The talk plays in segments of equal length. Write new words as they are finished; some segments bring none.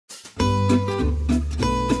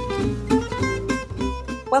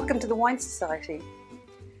Welcome to the Wine Society.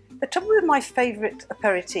 The trouble with my favourite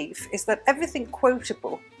aperitif is that everything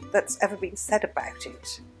quotable that's ever been said about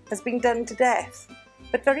it has been done to death,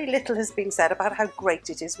 but very little has been said about how great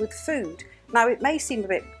it is with food. Now, it may seem a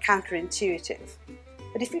bit counterintuitive,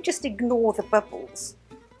 but if you just ignore the bubbles,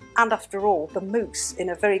 and after all, the mousse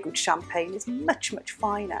in a very good champagne is much, much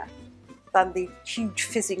finer than the huge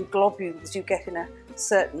fizzing globules you get in a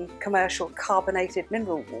certain commercial carbonated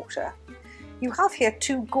mineral water. You have here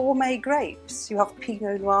two gourmet grapes. You have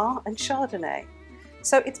Pinot Noir and Chardonnay.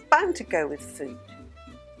 So it's bound to go with food.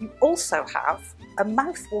 You also have a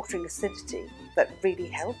mouth-watering acidity that really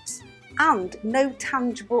helps, and no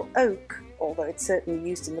tangible oak, although it's certainly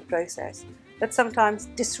used in the process, that sometimes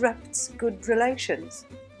disrupts good relations.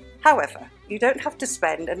 However, you don't have to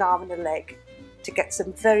spend an arm and a leg to get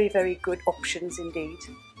some very, very good options indeed.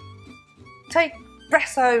 Take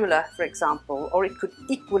bresaola, for example, or it could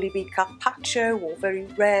equally be carpaccio or very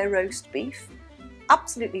rare roast beef.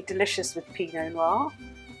 Absolutely delicious with Pinot Noir.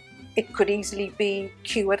 It could easily be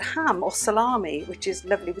cured ham or salami, which is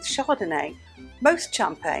lovely with Chardonnay. Most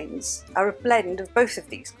champagnes are a blend of both of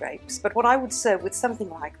these grapes, but what I would serve with something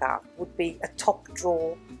like that would be a top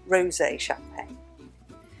drawer rosé champagne.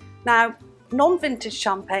 Now, non-vintage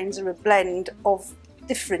champagnes are a blend of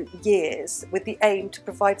different years with the aim to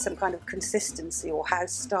provide some kind of consistency or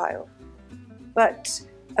house style. But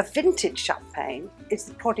a vintage champagne is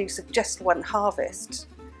the produce of just one harvest.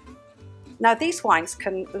 Now, these wines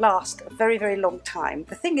can last a very, very long time.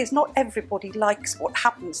 The thing is, not everybody likes what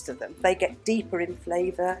happens to them. They get deeper in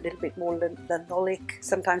flavour, a little bit more lanolic,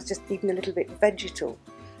 sometimes just even a little bit vegetal.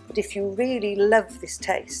 But if you really love this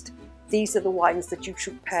taste, these are the wines that you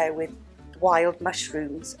should pair with wild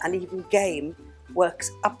mushrooms, and even game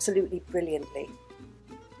works absolutely brilliantly.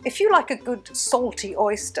 If you like a good salty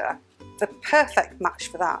oyster, the perfect match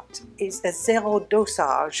for that is a zero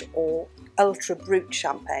dosage or ultra brut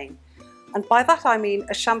champagne. And by that I mean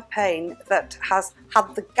a champagne that has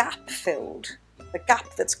had the gap filled, the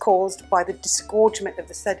gap that's caused by the disgorgement of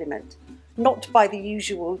the sediment, not by the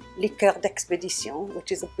usual liqueur d'expédition,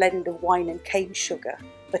 which is a blend of wine and cane sugar,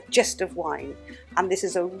 but just of wine. And this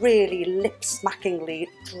is a really lip-smackingly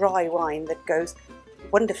dry wine that goes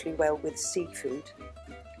wonderfully well with seafood.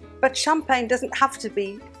 But champagne doesn't have to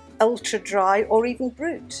be ultra dry or even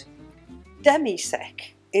brut.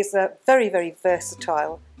 Demi-sec is a very, very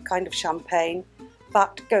versatile kind of champagne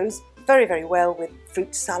that goes very, very well with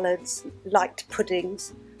fruit salads, light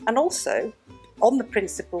puddings, and also on the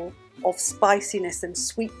principle of spiciness and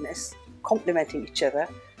sweetness complementing each other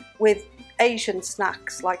with Asian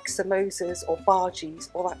snacks like samosas or bhajis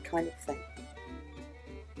or that kind of thing.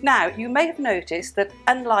 Now, you may have noticed that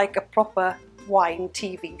unlike a proper wine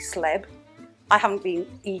TV celeb, I haven't been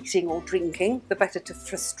eating or drinking, the better to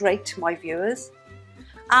frustrate my viewers.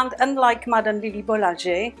 And unlike Madame Lily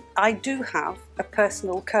Bollinger, I do have a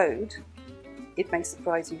personal code, it may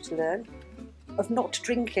surprise you to learn, of not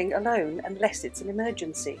drinking alone unless it's an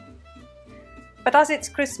emergency. But as it's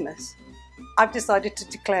Christmas, I've decided to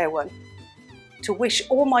declare one, to wish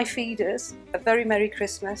all my feeders a very Merry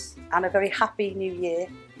Christmas and a very Happy New Year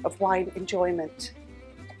of wine enjoyment.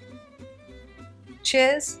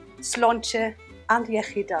 Cheers, slonche and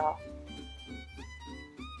yechida.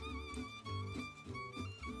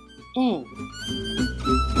 Mm.